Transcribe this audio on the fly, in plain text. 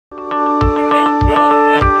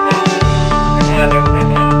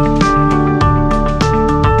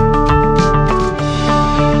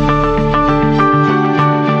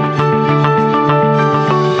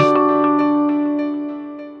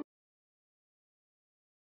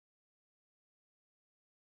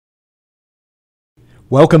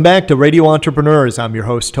Welcome back to Radio Entrepreneurs. I'm your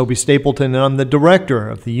host, Toby Stapleton, and I'm the director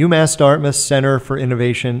of the UMass-Dartmouth Center for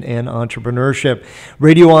Innovation and Entrepreneurship.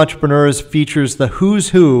 Radio Entrepreneurs features the who's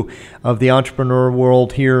who of the entrepreneur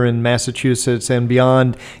world here in Massachusetts and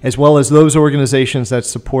beyond, as well as those organizations that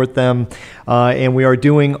support them. And we are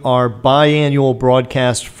doing our biannual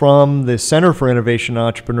broadcast from the Center for Innovation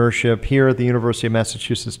and Entrepreneurship here at the University of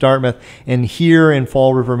Massachusetts, Dartmouth, and here in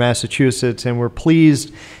Fall River, Massachusetts. And we're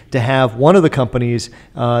pleased to have one of the companies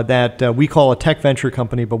that we call a tech venture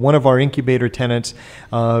company, but one of our incubator tenants,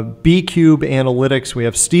 B-Cube Analytics. We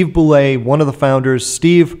have Steve Bouley, one of the founders.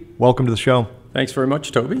 Steve, welcome to the show. Thanks very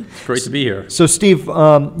much, Toby. It's great to be here. So, Steve,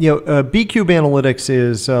 B-Cube Analytics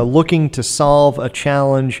is looking to solve a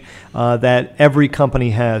challenge that every company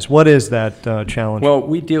has. What is that challenge? Well,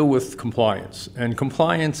 we deal with compliance, and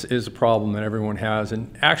compliance is a problem that everyone has.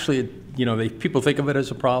 And actually, people think of it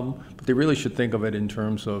as a problem, but they really should think of it in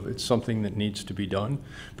terms of it's something that needs to be done.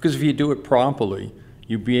 Because if you do it properly,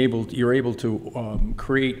 you're able to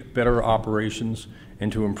create better operations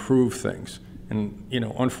and to improve things. And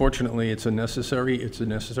unfortunately, it's a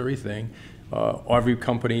necessary thing. Every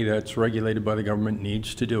company that's regulated by the government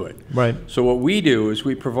needs to do it. Right. So what we do is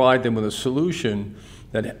we provide them with a solution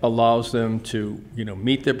that allows them to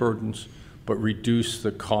meet their burdens, but reduce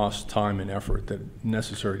the cost, time, and effort that's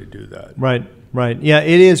necessary to do that. Right. Right. Yeah,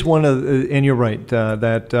 it is one of, and you're right,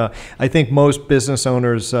 that I think most business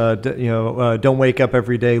owners, don't wake up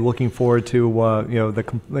every day looking forward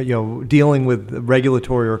to, dealing with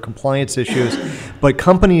regulatory or compliance issues, but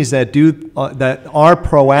companies that that are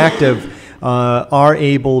proactive are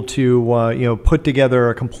able to put together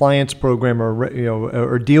a compliance program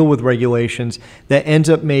or deal with regulations that ends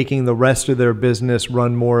up making the rest of their business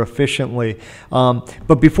run more efficiently.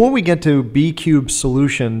 But before we get to B-Cube's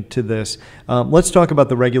solution to this, let's talk about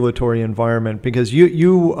the regulatory environment, because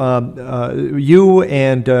you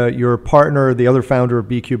and your partner, the other founder of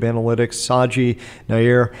B-Cube Analytics, Saji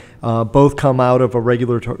Nair, both come out of a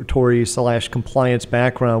regulatory/compliance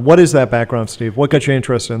background. What is that background, Steve? What got you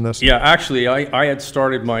interested in this? Yeah, actually, I had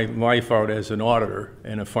started my life out as an auditor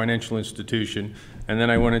in a financial institution, and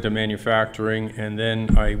then I went into manufacturing, and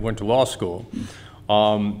then I went to law school.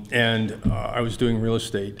 I was doing real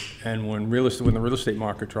estate, and when the real estate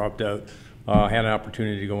market dropped out, I had an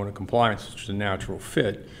opportunity to go into compliance, which is a natural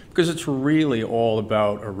fit, because it's really all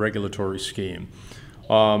about a regulatory scheme.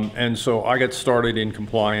 And so I got started in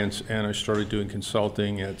compliance, and I started doing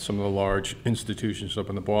consulting at some of the large institutions up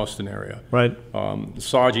in the Boston area. Right.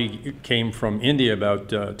 Saji came from India about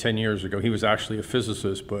 10 years ago. He was actually a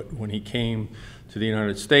physicist, but when he came to the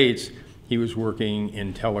United States, he was working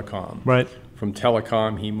in telecom. Right. From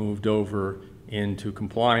telecom, he moved over into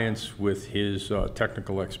compliance with his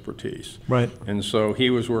technical expertise. Right. And so he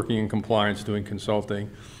was working in compliance, doing consulting.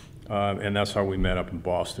 And that's how we met up in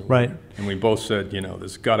Boston. Right. And we both said,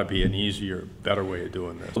 there's got to be an easier, better way of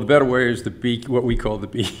doing this. The better way is what we call the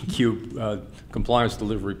B-Cube Compliance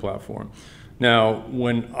Delivery Platform. Now,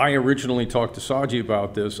 when I originally talked to Saji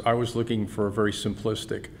about this, I was looking for a very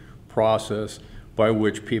simplistic process by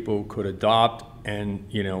which people could adopt and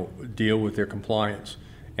deal with their compliance.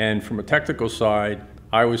 And from a technical side,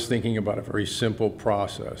 I was thinking about a very simple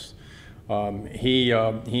process. He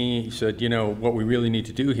said, what we really need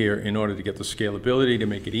to do here in order to get the scalability, to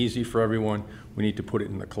make it easy for everyone, we need to put it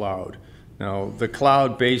in the cloud. Now, the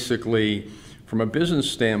cloud basically, from a business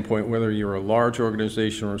standpoint, whether you're a large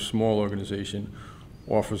organization or a small organization,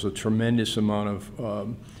 offers a tremendous amount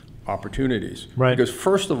of opportunities. Right. Because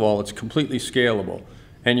first of all, it's completely scalable,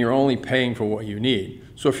 and you're only paying for what you need.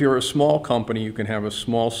 So if you're a small company, you can have a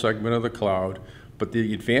small segment of the cloud. But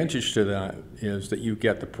the advantage to that is that you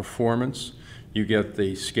get the performance, you get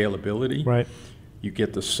the scalability, right. You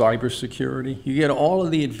get the cybersecurity, you get all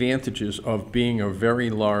of the advantages of being a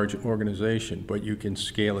very large organization, but you can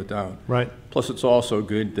scale it down. Right. Plus, it's also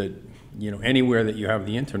good that anywhere that you have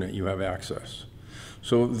the internet, you have access.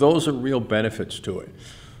 So those are real benefits to it.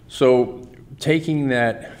 So taking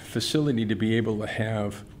that facility to be able to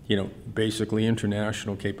have basically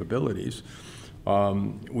international capabilities.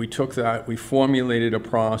 We took that, we formulated a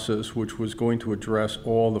process which was going to address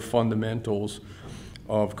all the fundamentals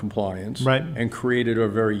of compliance, right. and created a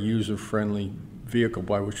very user-friendly vehicle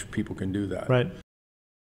by which people can do that. Right.